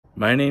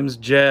My name's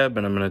Jeb,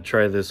 and I'm gonna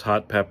try this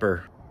hot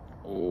pepper.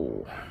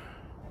 Oh.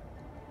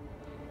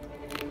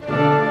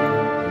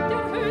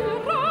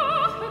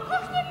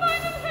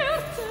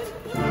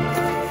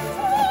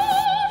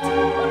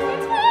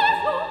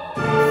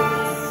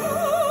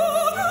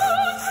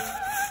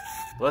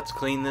 Let's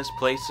clean this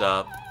place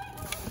up,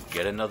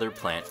 get another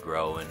plant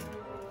growing.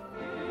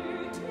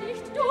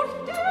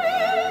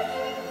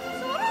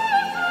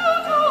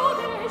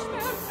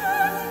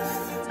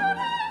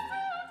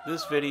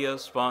 This video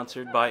is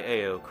sponsored by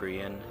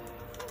Aocrian.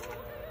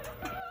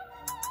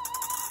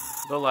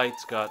 The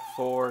light's got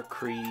 4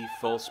 Cree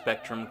full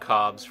spectrum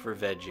cobs for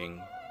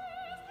vegging,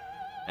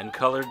 and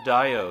colored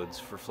diodes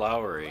for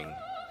flowering.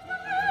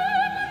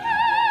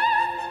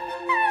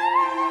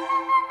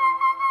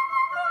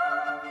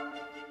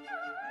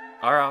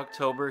 Our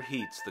October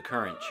heat's the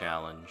current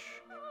challenge.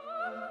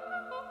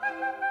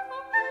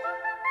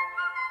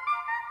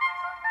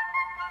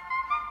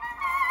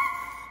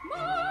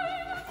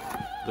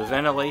 The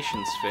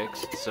ventilation's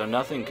fixed, so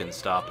nothing can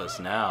stop us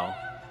now.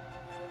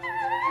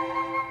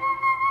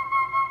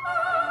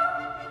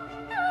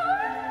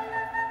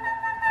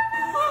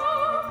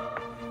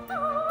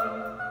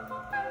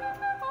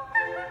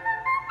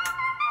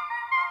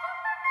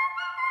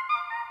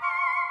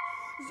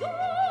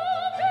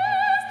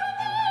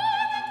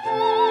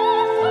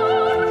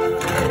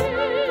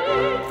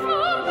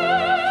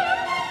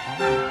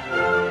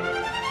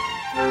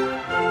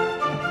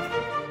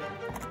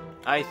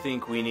 I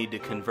think we need to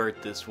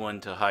convert this one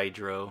to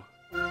hydro.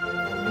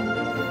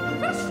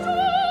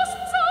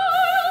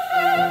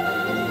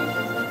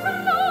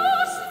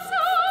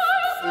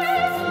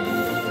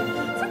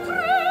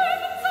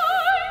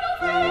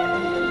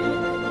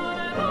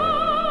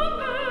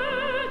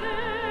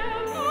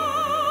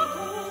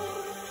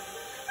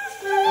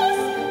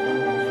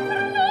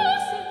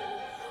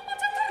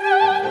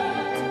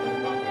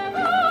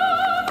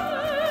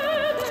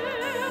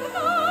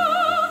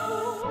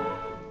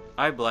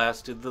 I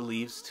blasted the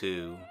leaves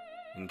too,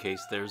 in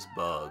case there's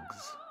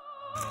bugs.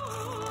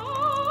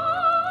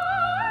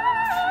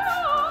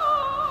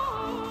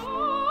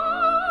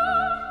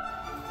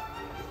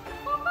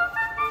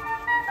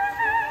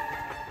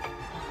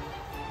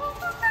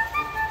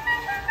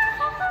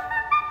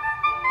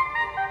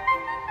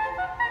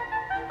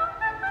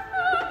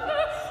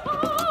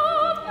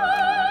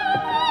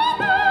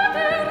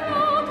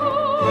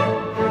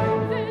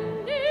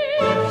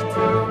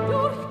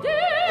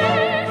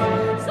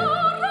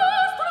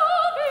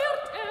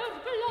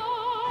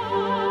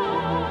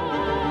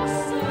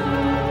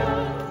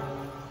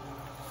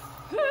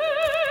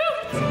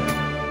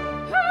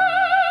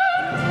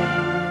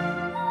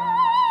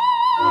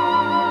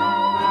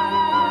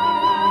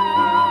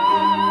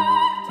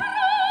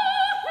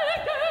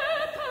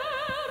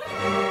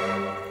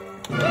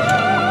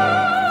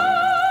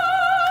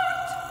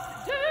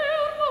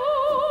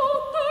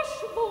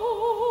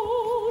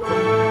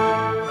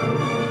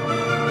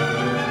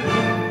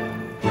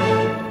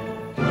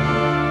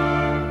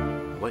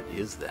 What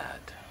is that?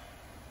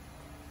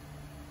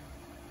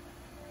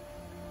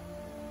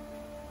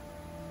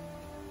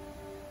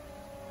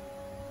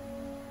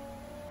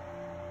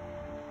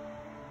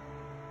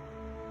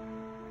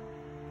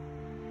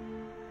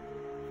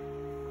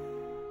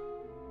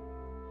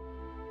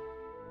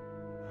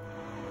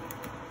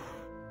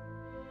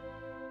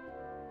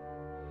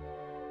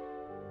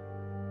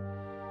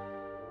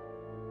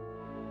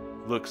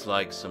 Looks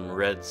like some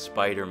red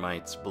spider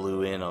mites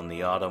blew in on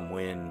the autumn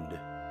wind.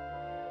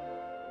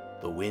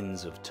 The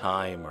winds of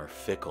time are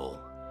fickle.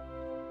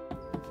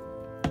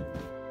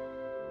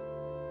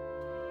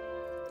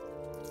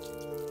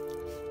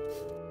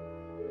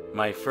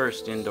 My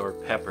first indoor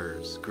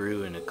peppers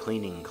grew in a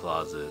cleaning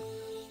closet.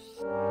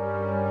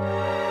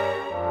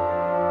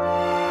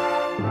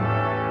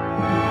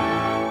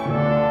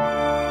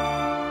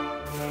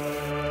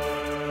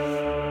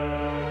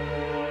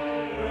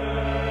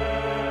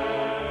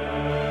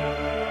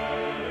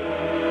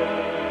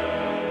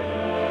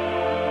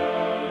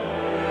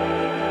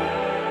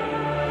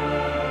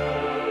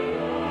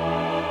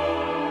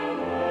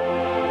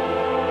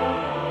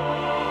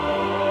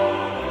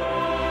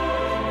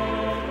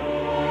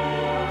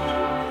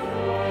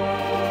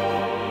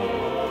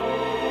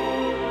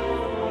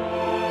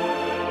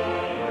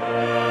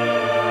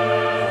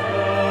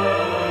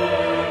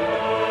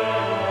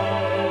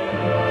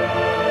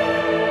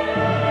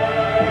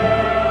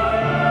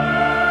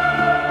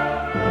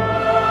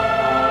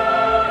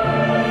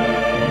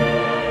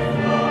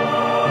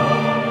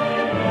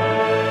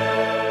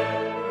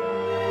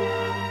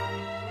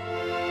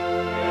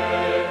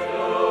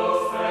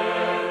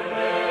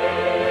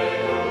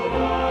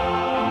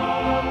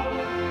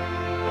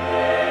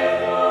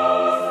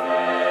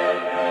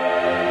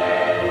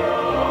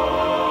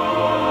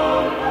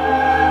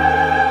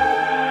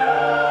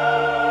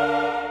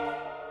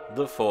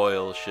 The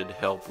foil should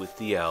help with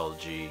the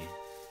algae.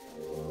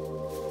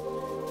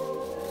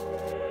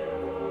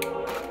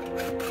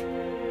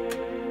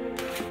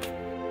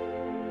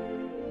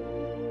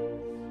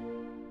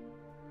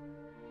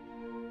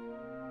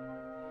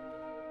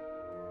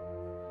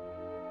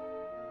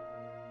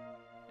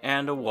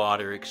 And a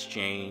water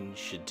exchange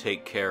should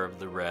take care of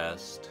the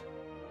rest.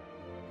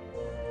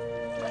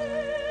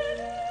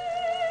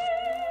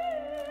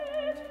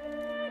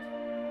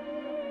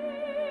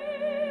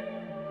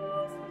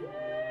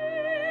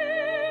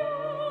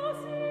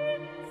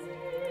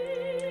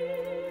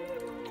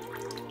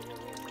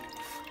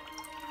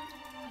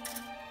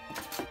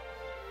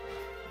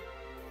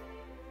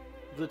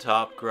 The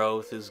top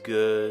growth is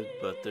good,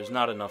 but there's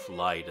not enough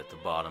light at the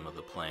bottom of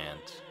the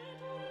plant.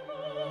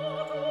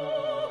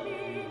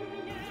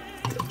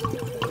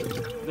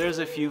 There's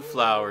a few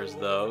flowers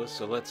though,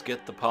 so let's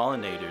get the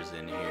pollinators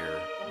in here.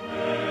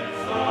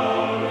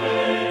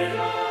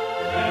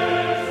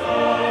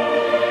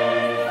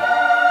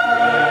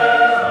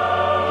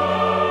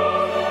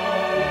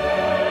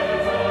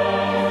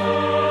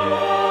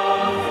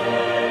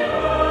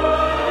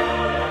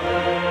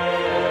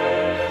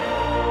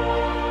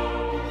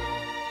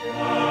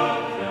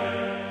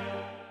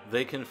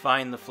 They can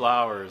find the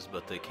flowers,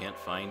 but they can't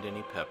find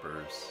any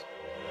peppers.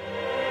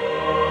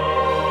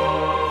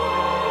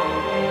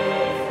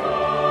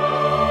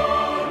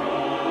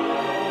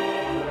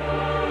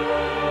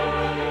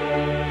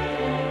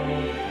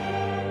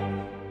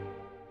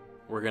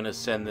 We're gonna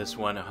send this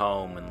one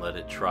home and let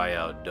it try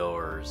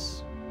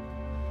outdoors.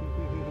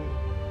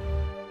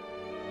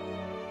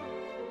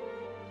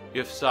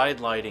 If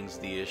side lighting's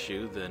the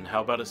issue, then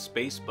how about a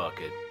space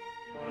bucket?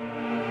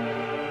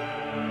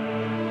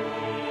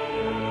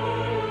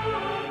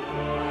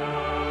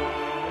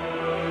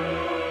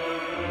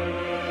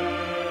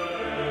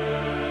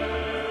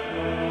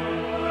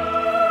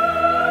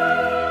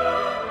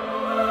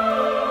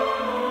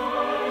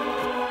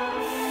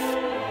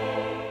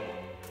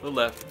 The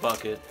left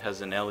bucket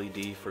has an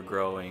LED for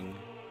growing.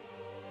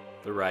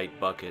 The right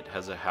bucket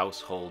has a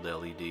household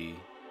LED.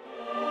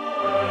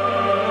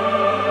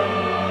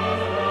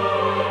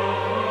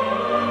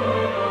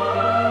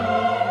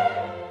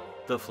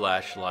 The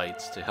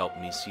flashlights to help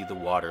me see the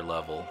water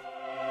level.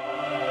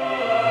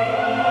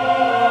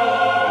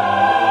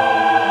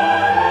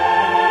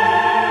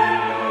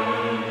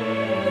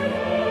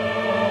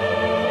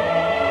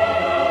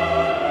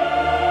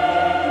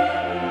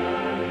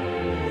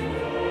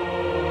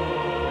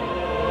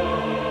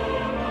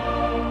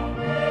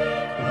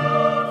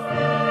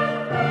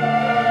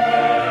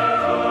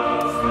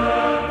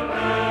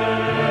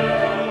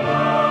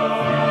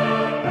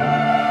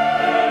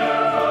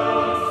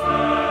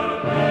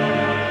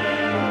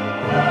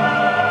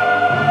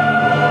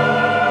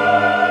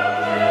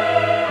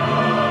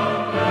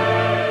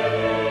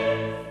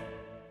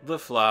 The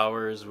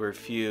flowers were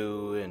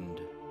few, and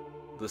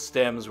the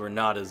stems were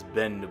not as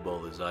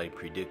bendable as I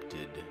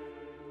predicted.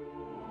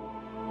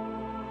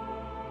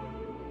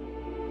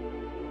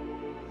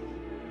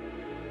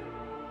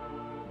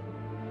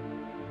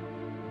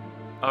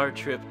 Our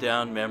trip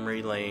down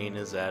memory lane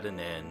is at an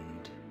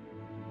end.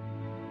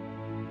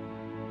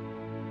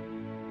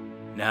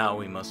 Now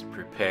we must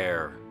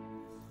prepare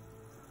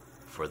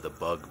for the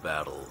bug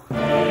battle.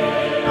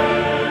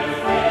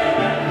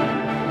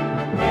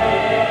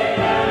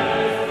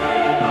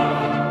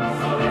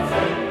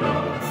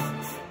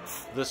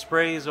 The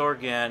spray's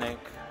organic,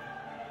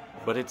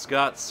 but it's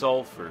got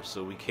sulfur,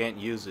 so we can't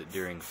use it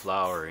during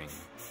flowering.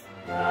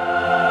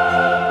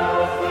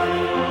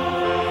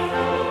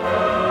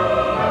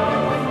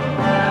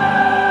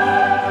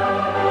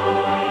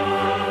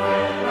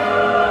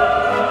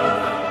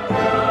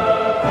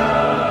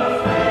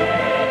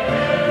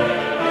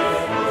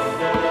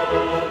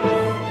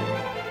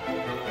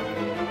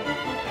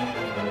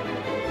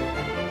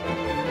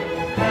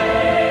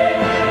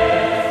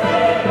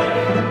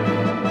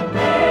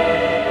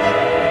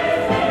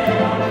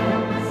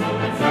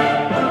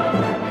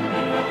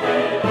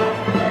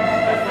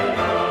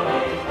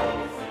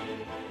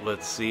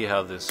 Let's see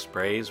how this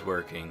spray's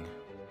working.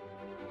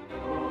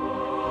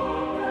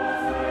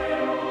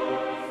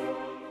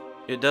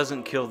 It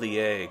doesn't kill the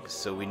eggs,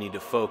 so we need to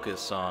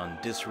focus on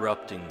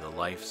disrupting the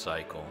life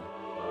cycle.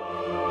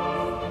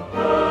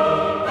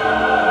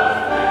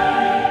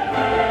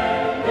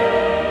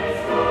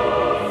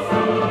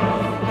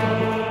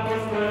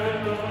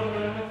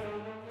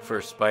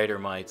 For spider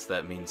mites,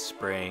 that means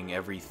spraying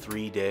every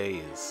 3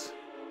 days.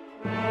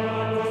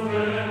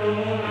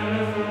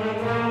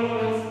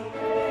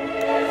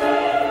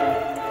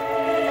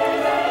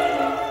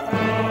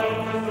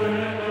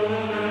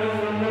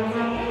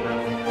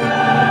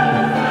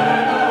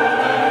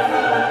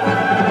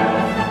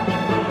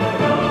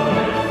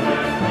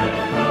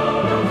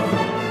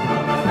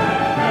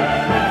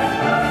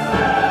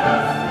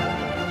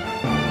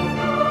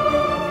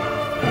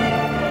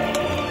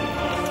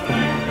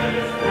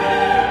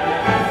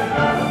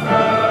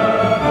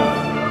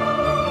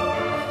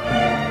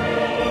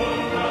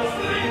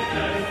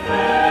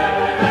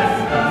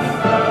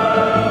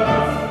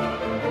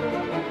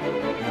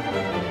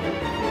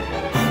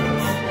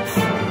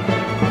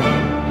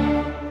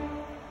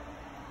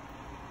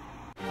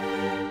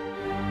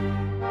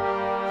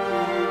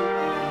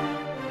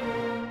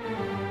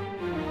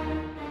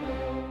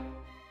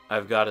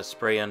 I've got to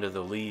spray under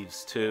the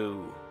leaves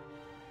too.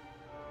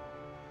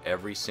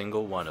 every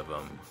single one of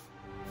them.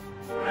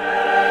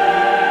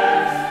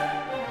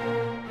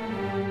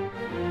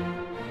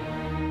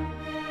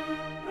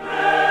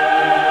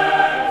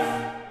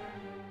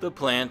 The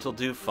plant will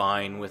do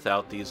fine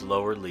without these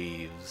lower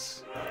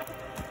leaves,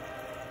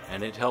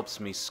 and it helps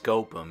me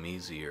scope them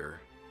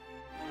easier.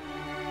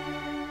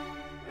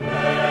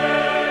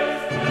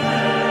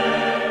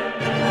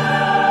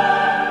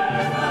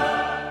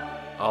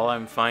 All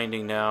I'm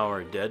finding now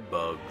are dead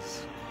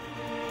bugs.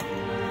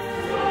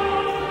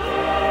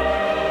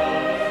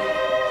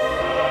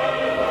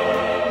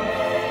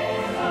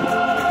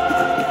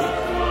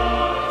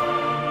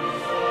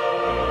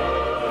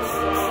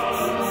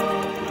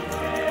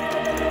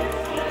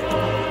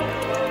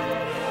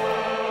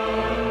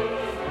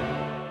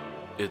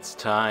 It's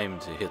time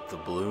to hit the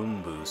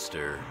bloom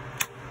booster.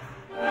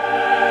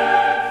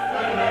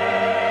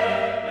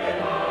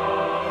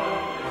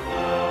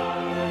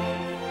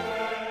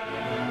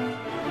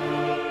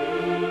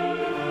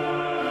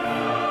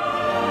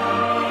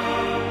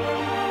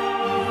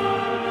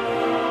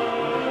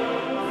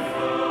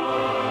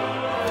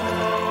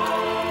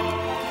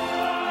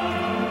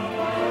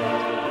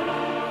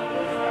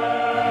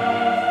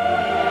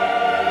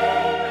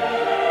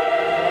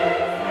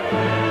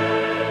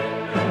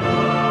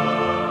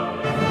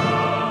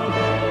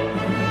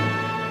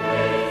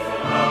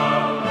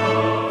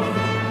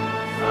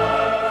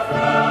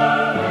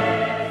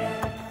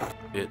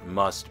 It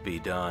must be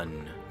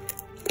done.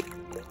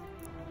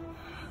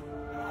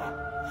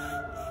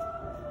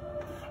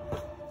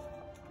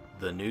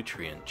 The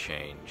nutrient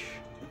change.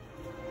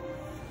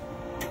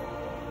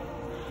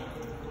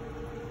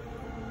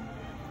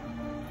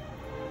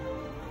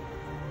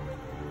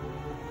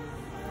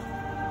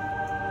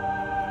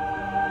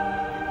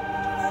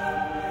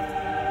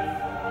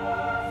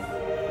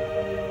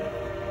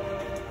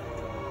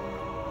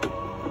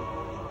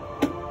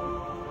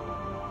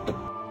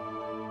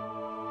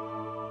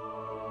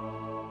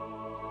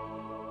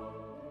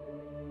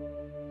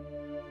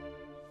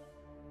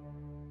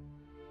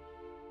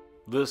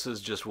 This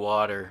is just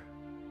water.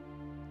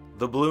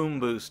 The bloom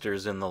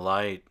booster's in the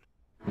light.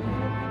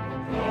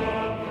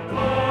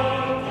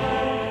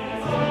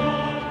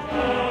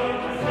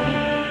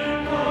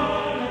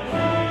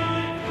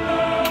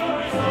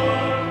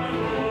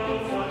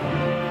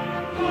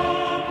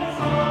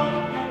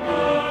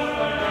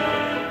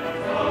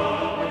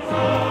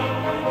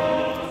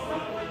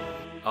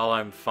 All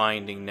I'm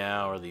finding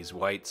now are these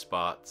white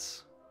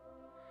spots.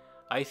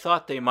 I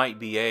thought they might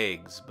be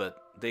eggs,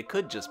 but they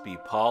could just be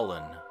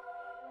pollen.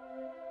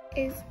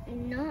 Is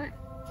not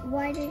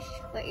whitish,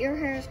 but your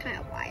hair is kind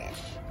of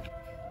whitish.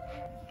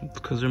 It's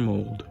because they're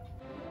mold.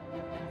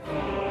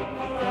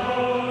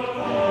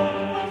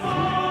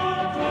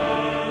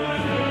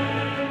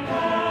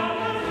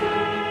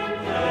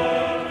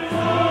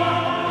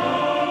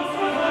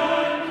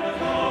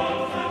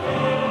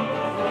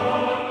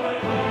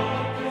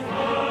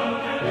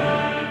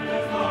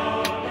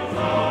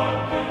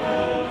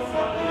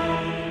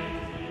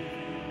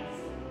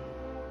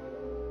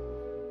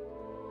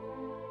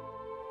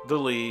 The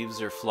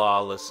leaves are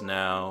flawless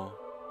now,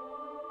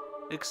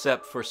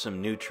 except for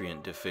some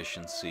nutrient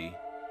deficiency.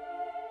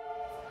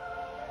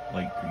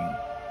 Light green.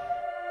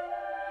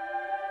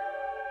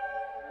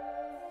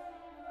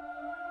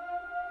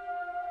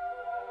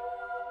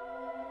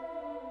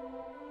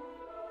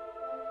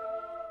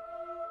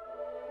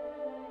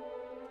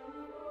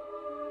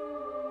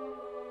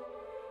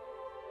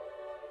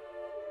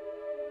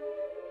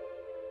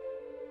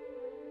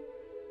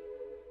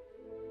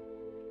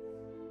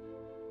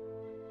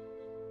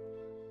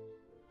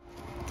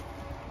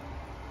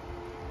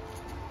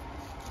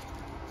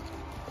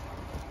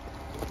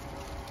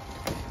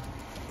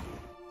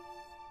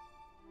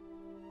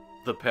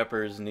 The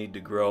peppers need to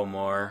grow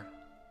more.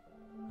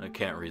 I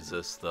can't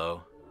resist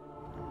though.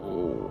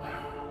 Oh.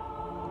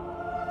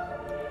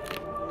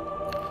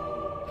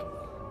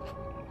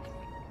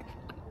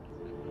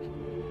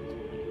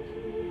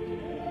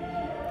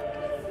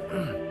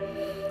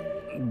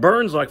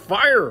 Burns like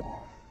fire.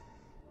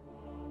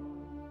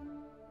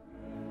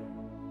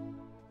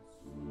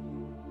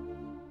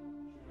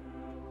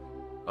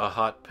 A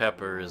hot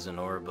pepper is an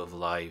orb of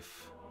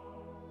life,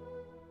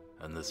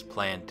 and this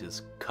plant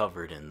is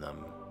covered in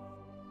them.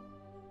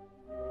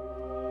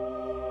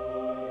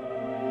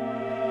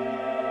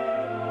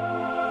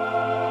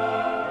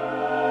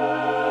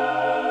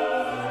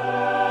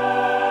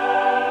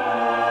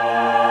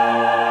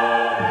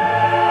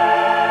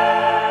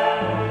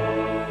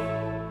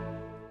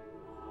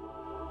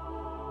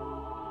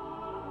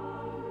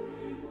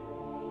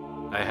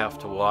 I have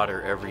to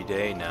water every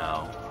day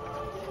now.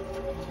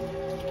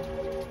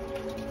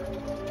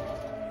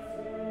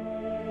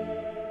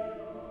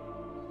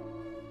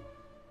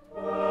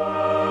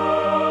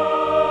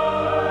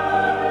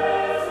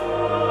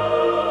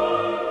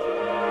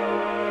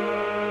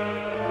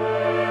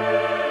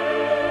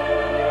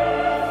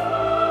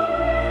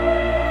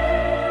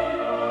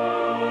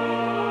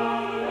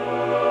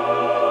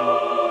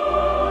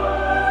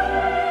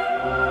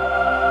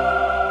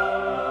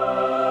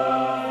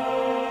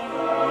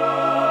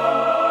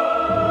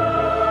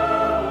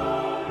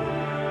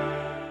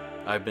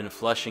 I've been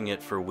flushing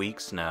it for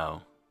weeks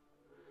now,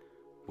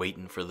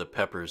 waiting for the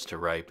peppers to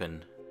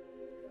ripen.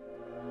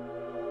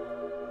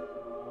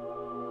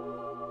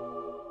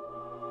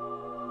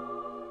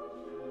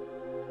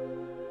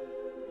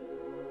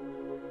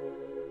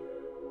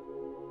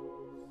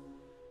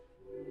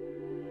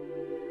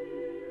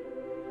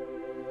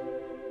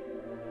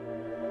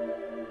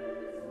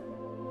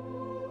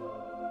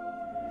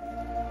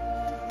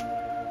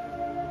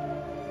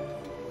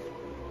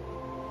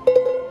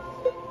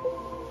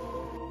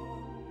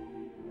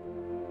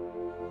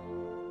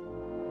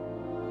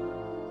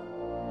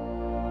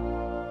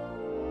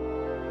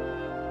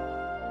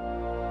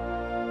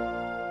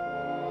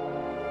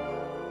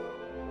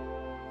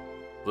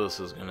 This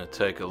is gonna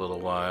take a little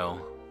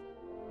while.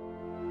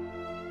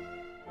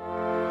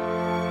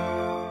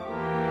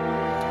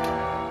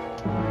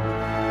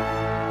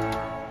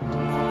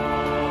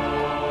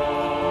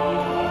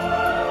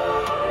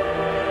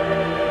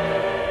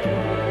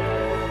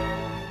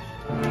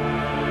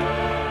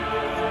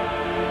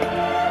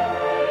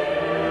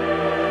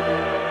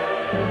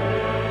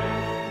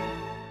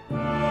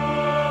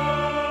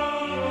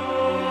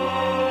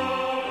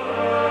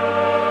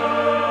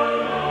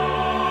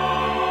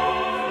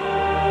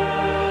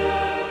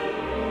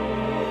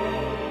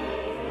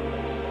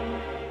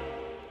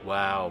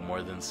 Wow,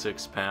 more than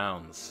 6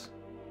 pounds.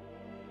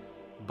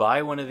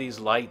 Buy one of these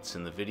lights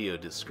in the video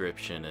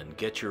description and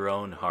get your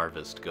own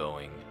harvest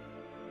going.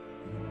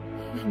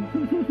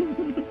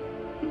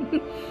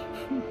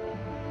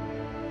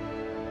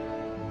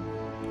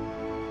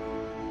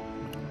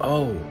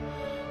 Oh,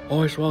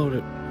 I swallowed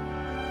it.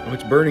 Oh,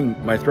 it's burning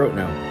my throat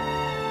now.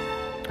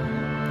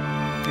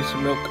 Piece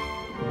of milk.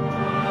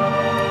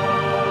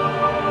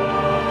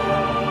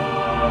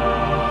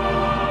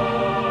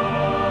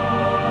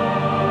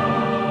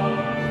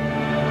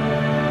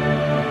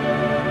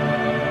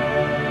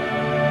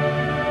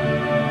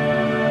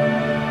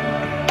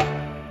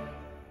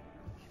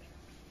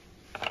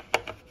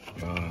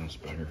 Oh, that's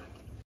better.